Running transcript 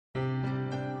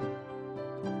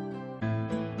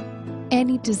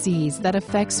Any disease that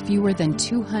affects fewer than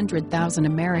 200,000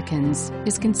 Americans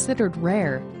is considered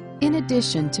rare. In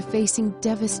addition to facing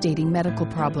devastating medical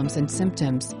problems and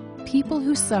symptoms, people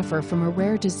who suffer from a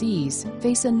rare disease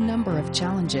face a number of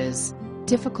challenges: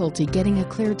 difficulty getting a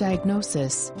clear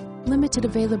diagnosis, limited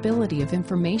availability of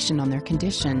information on their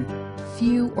condition,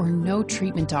 few or no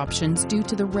treatment options due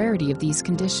to the rarity of these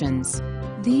conditions.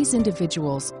 These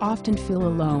individuals often feel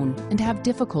alone and have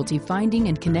difficulty finding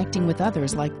and connecting with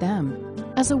others like them.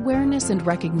 As awareness and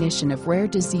recognition of rare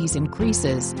disease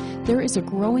increases, there is a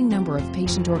growing number of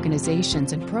patient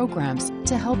organizations and programs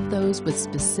to help those with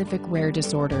specific rare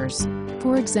disorders.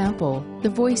 For example, the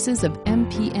Voices of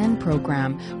MPN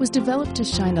program was developed to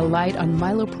shine a light on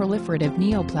myeloproliferative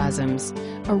neoplasms,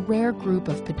 a rare group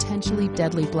of potentially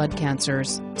deadly blood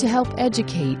cancers, to help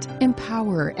educate,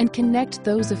 empower, and connect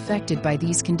those affected by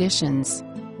these conditions.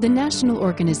 The National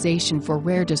Organization for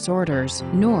Rare Disorders,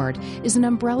 NORD, is an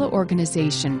umbrella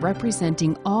organization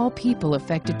representing all people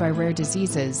affected by rare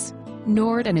diseases.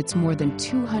 NORD and its more than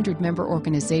 200 member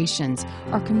organizations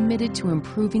are committed to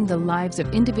improving the lives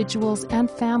of individuals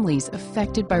and families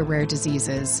affected by rare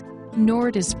diseases.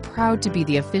 NORD is proud to be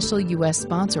the official U.S.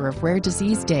 sponsor of Rare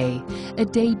Disease Day, a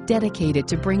day dedicated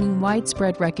to bringing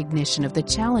widespread recognition of the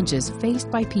challenges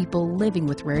faced by people living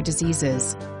with rare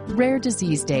diseases. Rare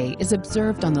Disease Day is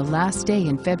observed on the last day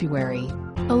in February.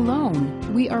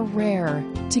 Alone, we are rare.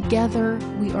 Together,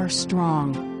 we are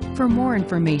strong. For more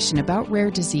information about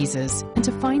rare diseases and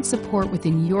to find support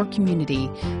within your community,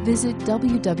 visit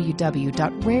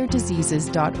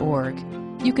www.rarediseases.org.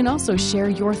 You can also share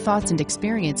your thoughts and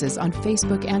experiences on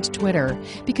Facebook and Twitter,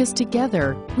 because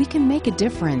together we can make a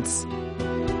difference.